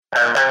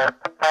The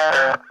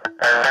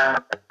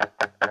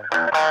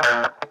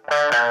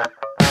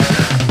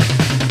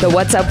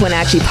What's Up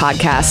Wenatchee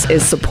podcast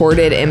is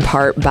supported in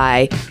part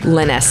by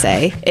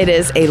Linesse. It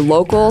is a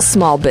local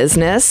small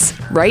business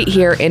right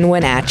here in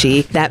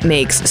Wenatchee that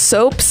makes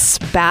soaps,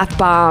 bath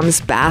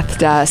bombs, bath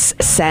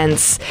dust,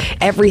 scents,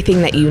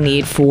 everything that you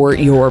need for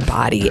your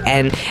body.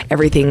 And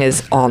everything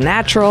is all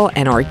natural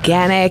and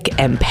organic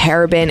and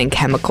paraben and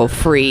chemical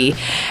free.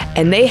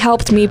 And they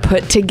helped me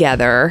put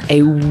together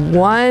a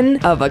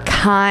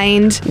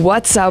one-of-a-kind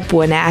What's Up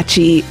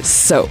Wenatchee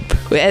soap.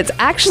 It's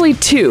actually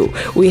two.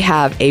 We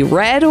have a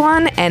red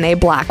one and a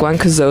black one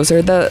because those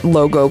are the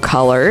logo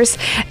colors.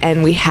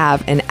 And we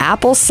have an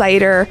apple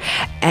cider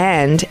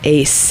and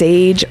a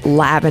sage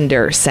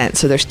lavender scent.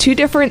 So there's two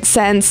different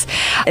scents.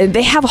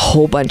 They have a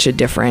whole bunch of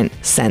different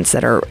scents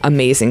that are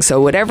amazing.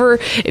 So whatever,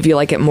 if you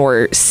like it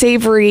more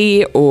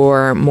savory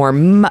or more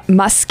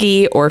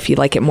musky, or if you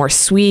like it more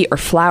sweet or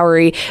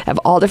flowery, have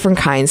all different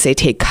kinds. They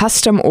take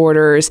custom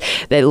orders.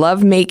 They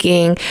love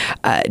making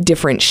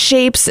different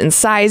shapes and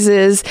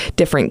sizes,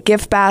 different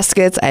gift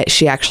baskets.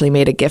 She actually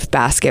made a gift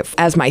basket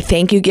as my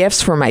thank you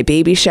gifts for my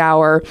baby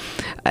shower.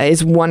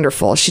 Is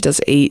wonderful. She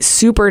does a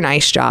super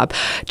nice job.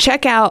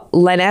 Check out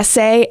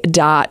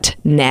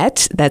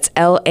Linesse.net. That's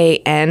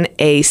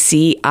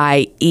LANACIE.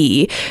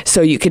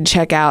 So you can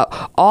check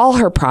out all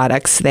her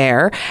products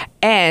there.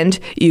 And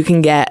you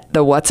can get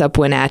the What's Up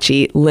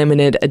Wenatchee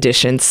limited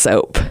edition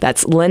soap.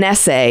 That's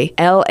Linesse,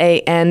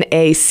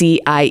 LANACIE,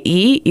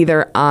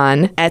 either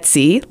on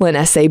Etsy,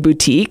 Linesse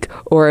Boutique,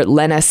 or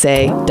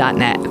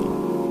Linesse.net.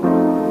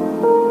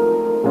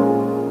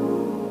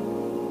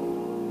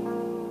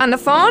 On the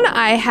phone,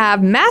 I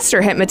have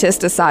master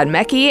hypnotist Asad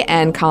Mekki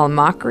and Colin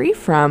Mochrie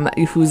from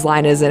Whose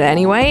Line Is It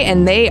Anyway?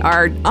 And they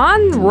are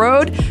on the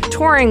road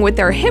touring with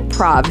their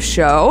HYPROV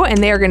show, and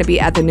they are going to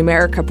be at the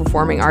Numerica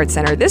Performing Arts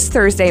Center this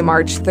Thursday,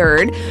 March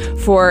 3rd,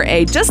 for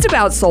a just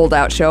about sold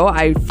out show.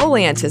 I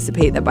fully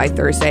anticipate that by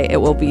Thursday it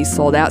will be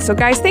sold out. So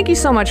guys, thank you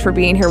so much for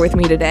being here with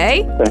me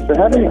today. Thanks for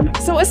having me.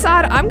 So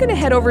Asad, I'm going to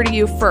head over to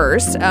you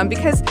first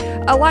because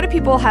a lot of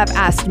people have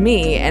asked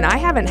me, and I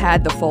haven't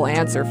had the full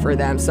answer for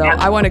them. So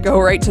I want to go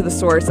right to the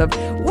source of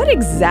what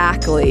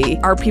exactly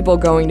are people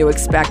going to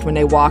expect when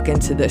they walk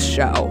into this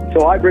show?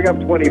 So I bring up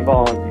 20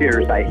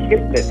 volunteers. I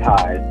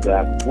hypnotize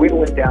them,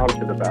 whittle it down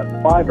to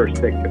about 5 or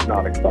 6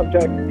 hypnotic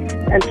subjects.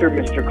 Enter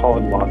Mr.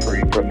 Colin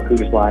Mochrie from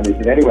Whose Line Is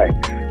It Anyway?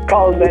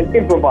 Colin then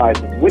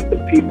improvises with the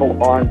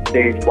people on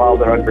stage while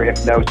they're under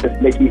hypnosis,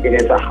 making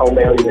it a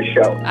hilarious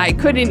show. I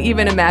couldn't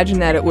even imagine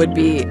that it would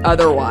be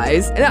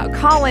otherwise. Now,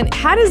 Colin,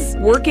 how does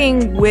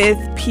working with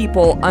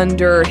people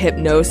under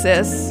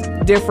hypnosis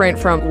different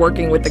from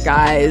working with the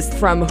guys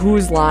from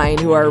Whose Line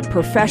who are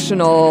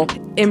professional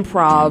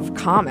improv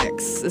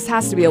comics? This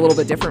has to be a little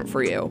bit different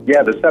for you.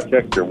 Yeah, the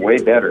subjects are way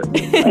better.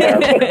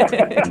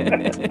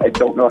 I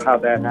don't know how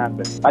that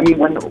happened. I mean,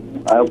 when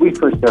we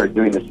first started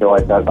doing the show,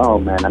 I thought, oh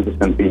man, I'm just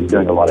going to be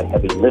doing a lot of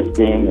heavy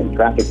lifting and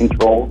traffic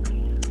control.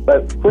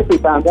 But quickly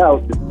found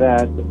out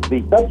that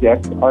the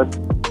subjects are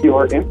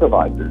pure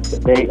improvisers.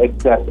 They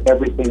accept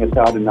everything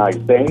Asad and I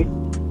say.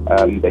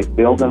 They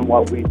build on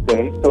what we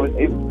say. So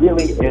it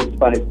really is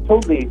fun. It's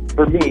totally,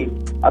 for me,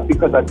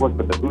 because I've worked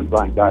with the Whose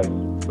Line guys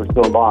for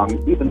so long,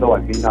 even though I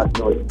may not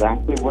know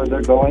exactly where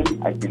they're going,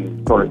 I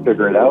can sort of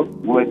figure it out.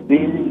 With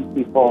these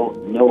people,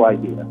 no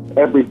idea.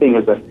 Everything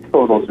is a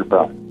total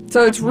surprise.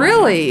 So it's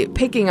really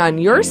picking on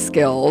your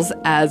skills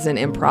as an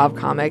improv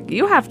comic.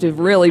 You have to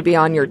really be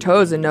on your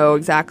toes and know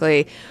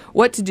exactly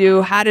what to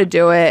do, how to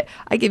do it.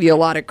 I give you a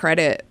lot of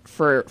credit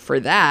for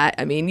that.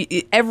 I mean,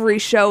 every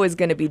show is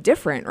going to be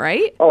different,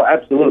 right? Oh,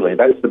 absolutely.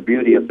 That's the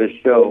beauty of this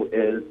show,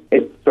 is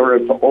it's sort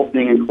of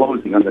opening and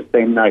closing on the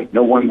same night.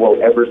 No one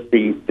will ever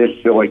see this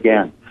show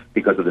again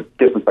because of the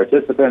different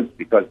participants,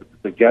 because of the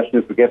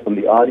suggestions we get from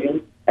the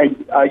audience.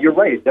 And you're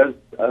right. It does.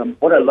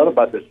 What I love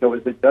about this show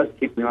is it does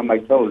keep me on my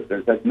toes.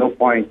 There's at no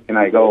point can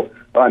I go,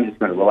 oh, I'm just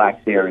going to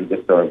relax here and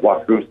just sort of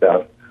walk through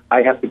stuff.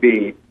 I have to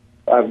be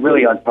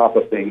really on top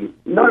of things.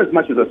 Not as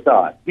much as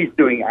Asad. He's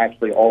doing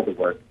actually all the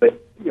work, but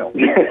you know,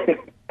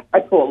 I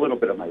pull a little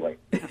bit of my weight.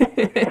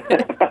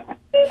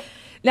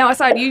 Now,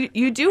 Asad,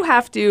 you do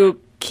have to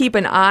keep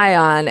an eye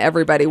on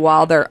everybody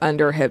while they're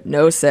under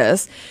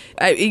hypnosis.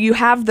 You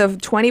have the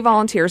 20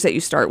 volunteers that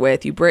you start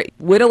with. You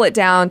whittle it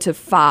down to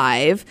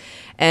 5,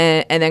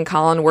 and then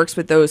Colin works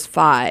with those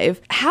 5.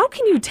 How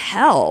can you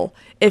tell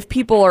if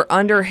people are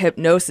under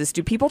hypnosis?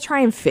 Do people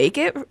try and fake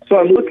it? So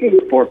I'm looking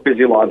for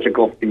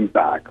physiological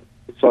feedback.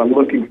 So I'm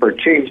looking for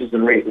changes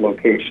in rate and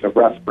location of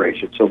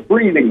respiration. So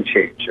breathing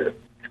changes,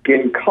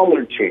 skin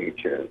color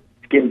changes,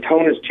 skin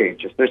tonus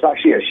changes. There's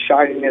actually a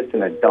shininess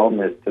and a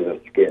dullness to the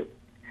skin.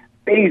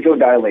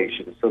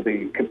 Vasodilation, so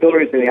the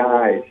capillaries in the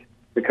eyes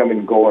become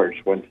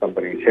engorged when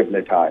somebody's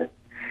hypnotized.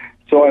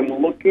 So I'm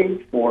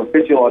looking for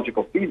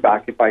physiological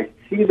feedback. If I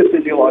see the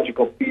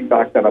physiological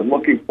feedback that I'm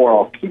looking for,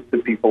 I'll keep the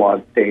people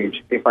on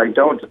stage. If I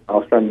don't,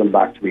 I'll send them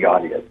back to the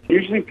audience.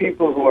 Usually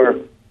people who are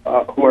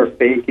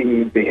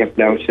faking the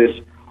hypnosis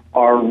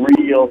are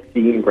real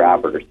scene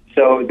grabbers.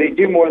 So they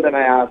do more than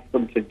I ask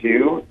them to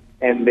do,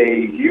 and they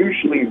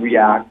usually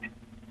react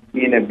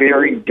in a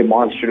very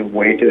demonstrative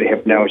way to the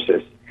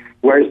hypnosis.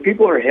 Whereas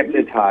people who are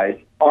hypnotized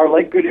are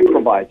like good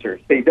improvisers.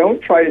 They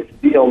don't try to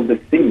steal the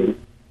scene.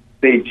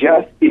 They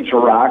just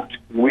interact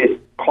with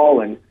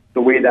Colin the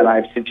way that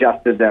I've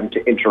suggested them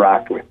to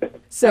interact with it.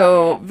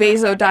 So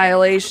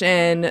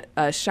vasodilation,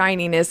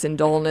 shininess and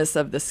dullness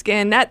of the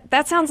skin,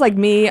 that sounds like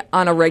me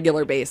on a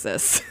regular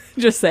basis.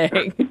 Just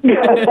saying.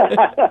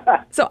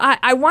 So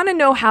I want to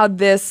know how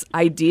this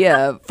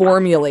idea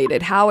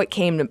formulated, how it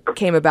came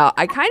about.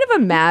 I kind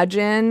of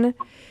imagine,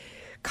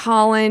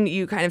 Colin,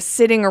 you kind of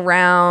sitting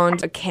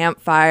around a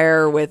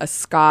campfire with a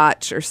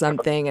scotch or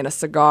something and a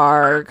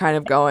cigar, kind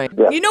of going,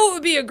 you know what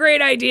would be a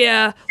great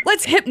idea?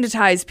 Let's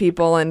hypnotize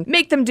people and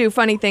make them do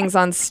funny things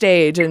on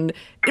stage, and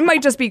it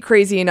might just be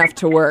crazy enough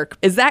to work.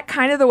 Is that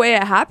kind of the way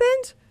it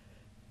happened?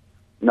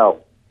 No.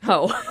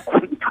 Oh,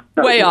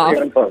 way off.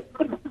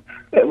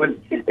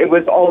 It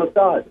was all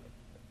Assad.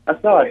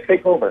 Assad,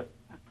 take over.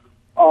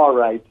 All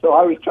right. So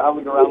I was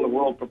traveling around the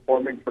world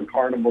performing for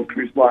Carnival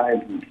Cruise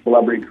Lines and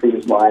Celebrity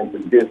Cruise Lines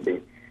and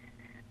Disney.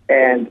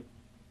 And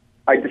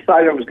I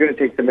decided I was going to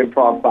take some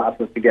improv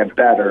classes to get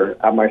better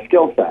at my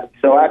skill set.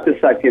 So at the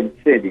second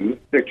city,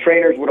 the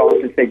trainers would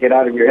often say, get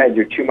out of your head,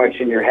 you're too much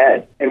in your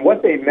head. And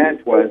what they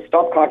meant was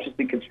stop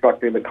consciously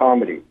constructing the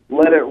comedy.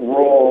 Let it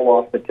roll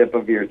off the tip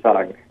of your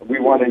tongue. We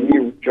want a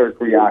knee-jerk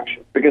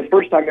reaction. Because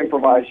first-time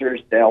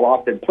improvisers, they'll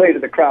often play to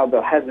the crowd,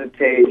 they'll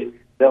hesitate,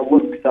 they'll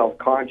look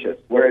self-conscious.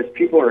 Whereas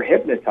people who are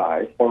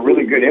hypnotized or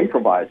really good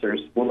improvisers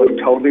will look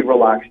totally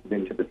relaxed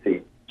into the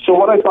scene. So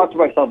what I thought to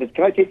myself is,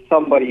 can I take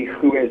somebody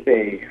who is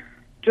a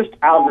just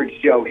average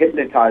Joe,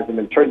 hypnotize them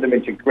and turn them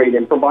into great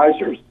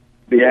improvisers?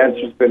 The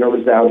answer's been a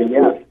resounding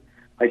yes.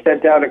 I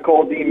sent out a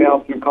cold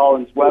email through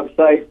Colin's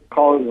website.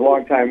 Colin's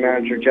longtime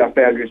manager, Jeff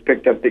Andrews,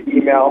 picked up the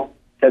email,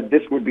 said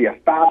this would be a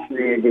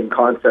fascinating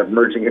concept,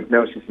 merging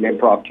hypnosis and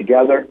improv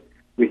together.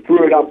 We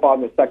threw it up on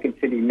the Second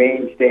City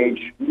main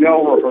stage,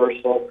 no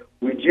rehearsal.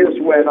 We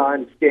just went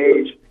on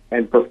stage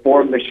and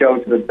performed the show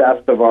to the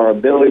best of our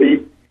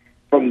ability.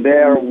 From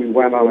there, we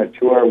went on a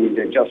tour. We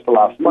did Just for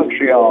Laughs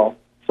Montreal,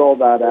 sold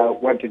that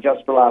out, went to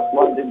Just for Laughs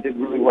London, did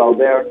really well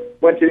there,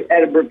 went to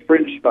Edinburgh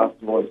Fringe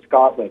Festival in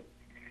Scotland,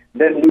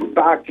 then moved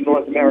back to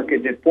North America,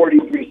 did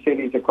 43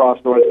 cities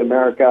across North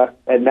America,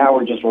 and now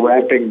we're just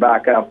ramping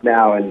back up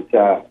now, and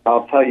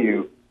I'll tell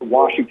you,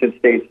 Washington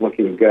State's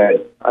looking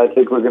good. I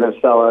think we're going to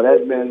sell out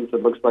Edmonds.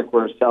 It looks like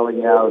we're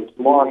selling out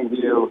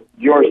Longview.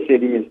 Your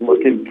city is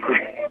looking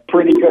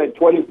pretty good.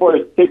 24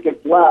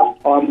 tickets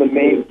left on the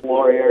main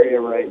floor area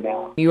right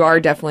now. You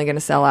are definitely going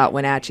to sell out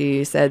Wenatchee.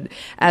 You said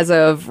as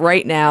of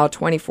right now,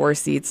 24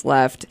 seats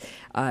left.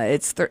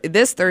 It's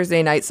this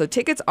Thursday night, so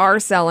tickets are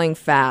selling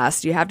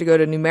fast. You have to go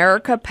to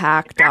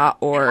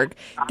numericapack.org,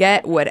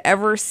 get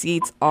whatever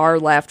seats are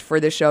left for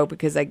the show,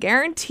 because I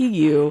guarantee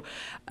you,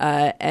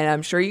 and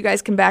I'm sure you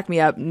guys can back me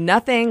up,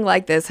 nothing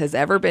like this has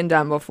ever been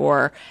done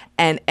before,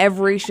 and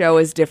every show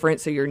is different,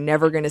 so you're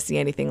never going to see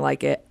anything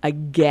like it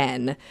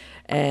again.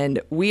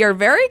 And we are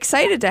very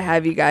excited to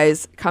have you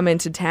guys come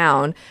into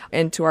town,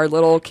 into our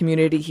little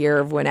community here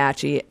of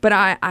Wenatchee. But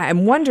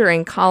I'm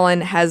wondering,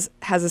 Colin, has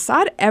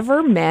Assad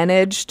ever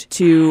managed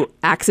to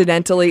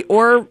accidentally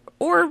or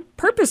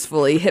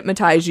purposefully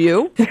hypnotize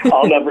you?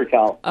 I'll never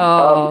tell.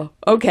 Oh,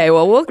 okay.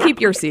 Well, we'll keep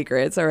your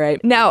secrets. All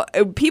right. Now,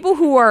 people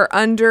who are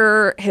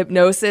under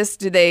hypnosis,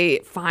 do they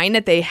find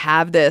that they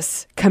have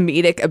this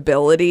comedic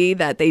ability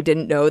that they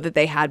didn't know that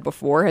they had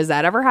before? Has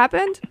that ever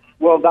happened?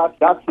 Well,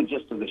 that's the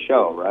gist of the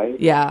show, right?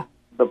 Yeah.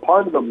 The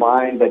part of the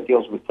mind that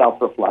deals with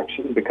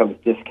self-reflection becomes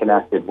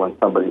disconnected when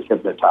somebody's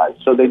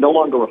hypnotized. So they no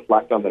longer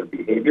reflect on their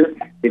behavior.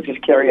 They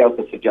just carry out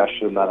the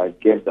suggestion that I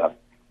give them,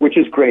 which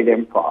is great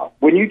improv.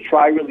 When you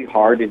try really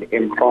hard in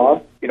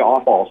improv, it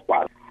all falls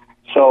flat.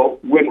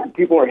 So when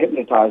people are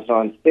hypnotized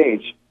on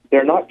stage,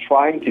 they're not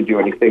trying to do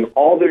anything.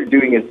 All they're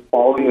doing is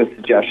following the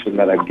suggestion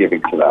that I'm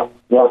giving to them.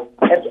 Well,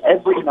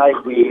 every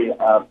night we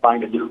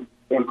find a new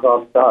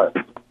improv star,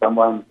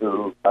 someone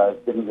who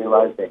didn't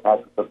realize they had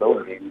this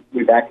ability.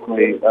 We've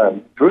actually,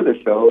 through the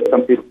show,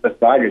 some people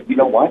decided, you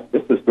know what,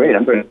 this is great,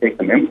 I'm going to take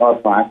some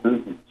improv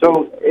classes.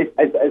 So,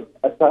 as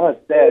Assad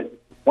said,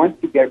 once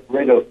you get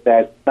rid of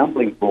that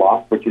stumbling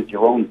block, which is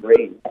your own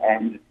brain,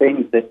 and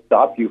things that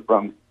stop you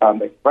from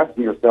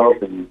expressing yourself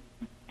and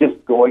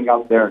just going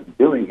out there and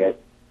doing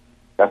it,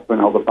 that's when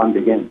all the fun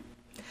begins.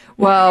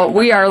 Well,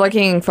 we are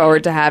looking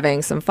forward to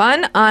having some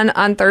fun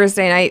on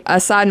Thursday night.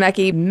 Assad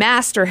Mekki,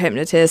 master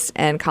hypnotist,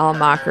 and Colin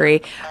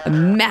Mochrie, a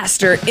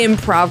master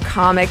improv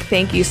comic.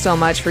 Thank you so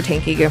much for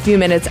taking a few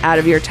minutes out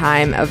of your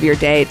time, of your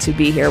day, to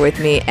be here with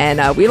me.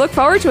 And we look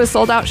forward to a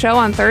sold-out show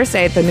on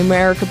Thursday at the New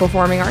America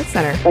Performing Arts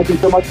Center. Thank you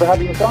so much for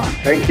having us on.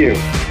 Thank you.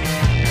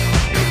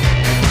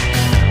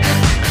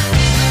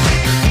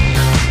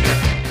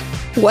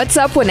 What's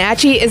Up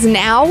Wenatchee is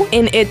now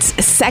in its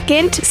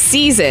second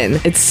season.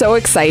 It's so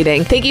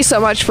exciting. Thank you so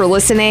much for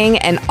listening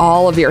and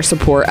all of your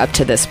support up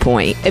to this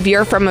point. If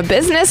you're from a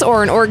business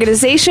or an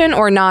organization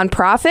or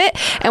nonprofit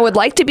and would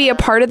like to be a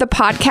part of the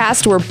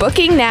podcast, we're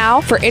booking now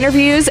for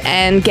interviews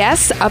and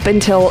guests up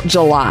until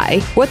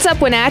July. What's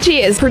Up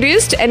Wenatchee is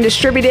produced and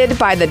distributed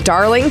by the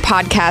Darling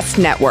Podcast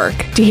Network.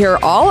 To hear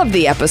all of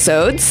the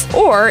episodes,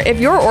 or if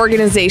your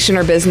organization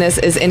or business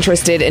is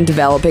interested in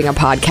developing a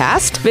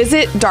podcast,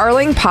 visit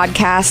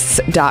darlingpodcasts.com.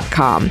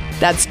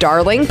 That's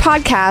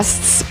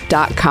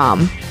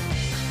darlingpodcasts.com.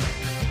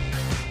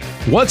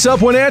 What's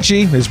Up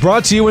Wenatchee is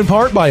brought to you in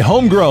part by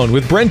Homegrown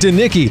with Brent and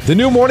Nikki, the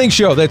new morning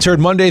show that's heard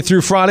Monday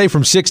through Friday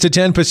from 6 to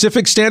 10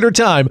 Pacific Standard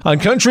Time on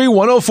Country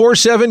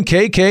 104.7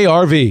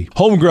 KKRV.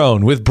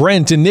 Homegrown with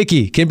Brent and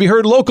Nikki can be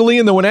heard locally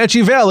in the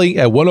Wenatchee Valley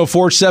at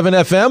 104.7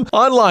 FM,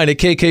 online at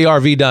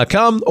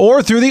kkrv.com,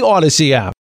 or through the Odyssey app.